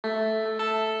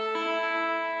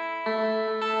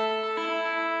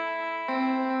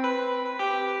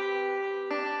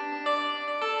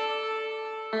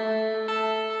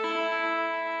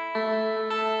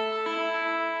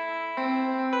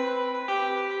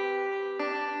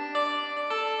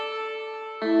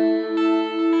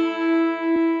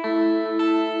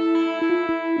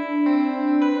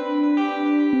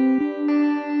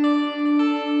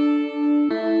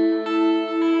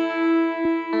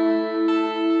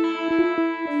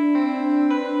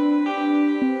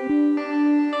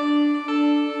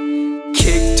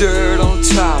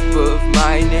top of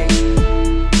my name.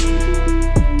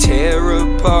 Tear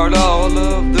apart all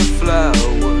of the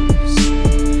flowers.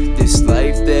 This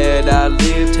life that I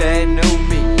lived had no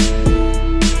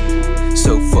meaning.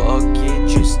 So fuck it,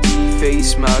 just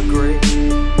deface my grave.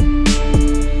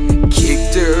 Kick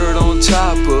dirt on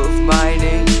top of my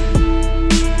name.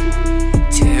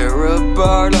 Tear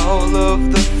apart all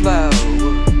of the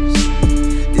flowers.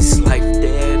 This life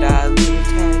that I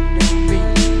lived had no meaning.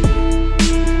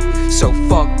 So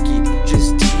fuck it,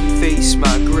 just deface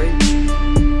my grave.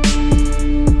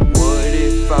 What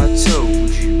if I told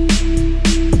you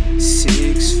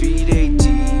 6 feet ain't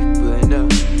deep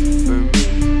enough for me?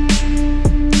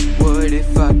 What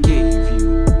if I gave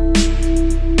you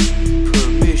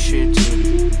permission to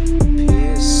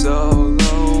piss all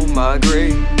on my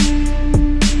grave?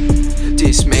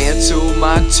 Dismantle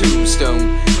my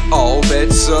tombstone, all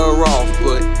bets are off,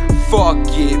 but fuck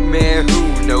it, man,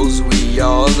 who knows? We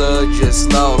all are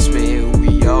just lost, man,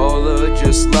 we all are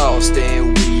just lost,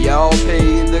 and we all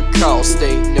pay the cost.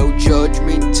 Ain't no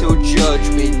judgment till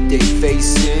judgment day,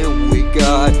 facing with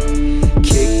God.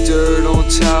 Kick dirt on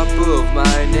top of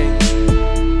my name.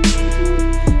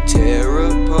 Tear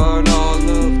apart all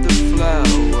of the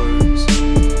flowers.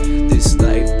 This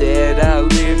life that I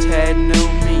lived had no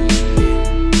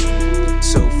meaning.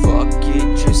 So fuck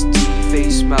it, just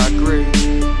deface my grave.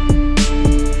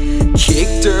 Kick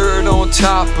dirt on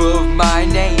top of my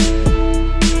name.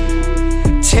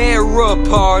 Tear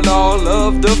apart all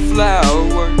of the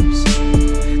flowers.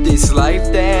 This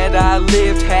life that I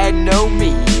lived had no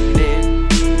meaning.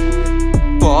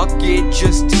 Fuck it,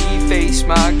 just deface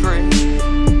my grave.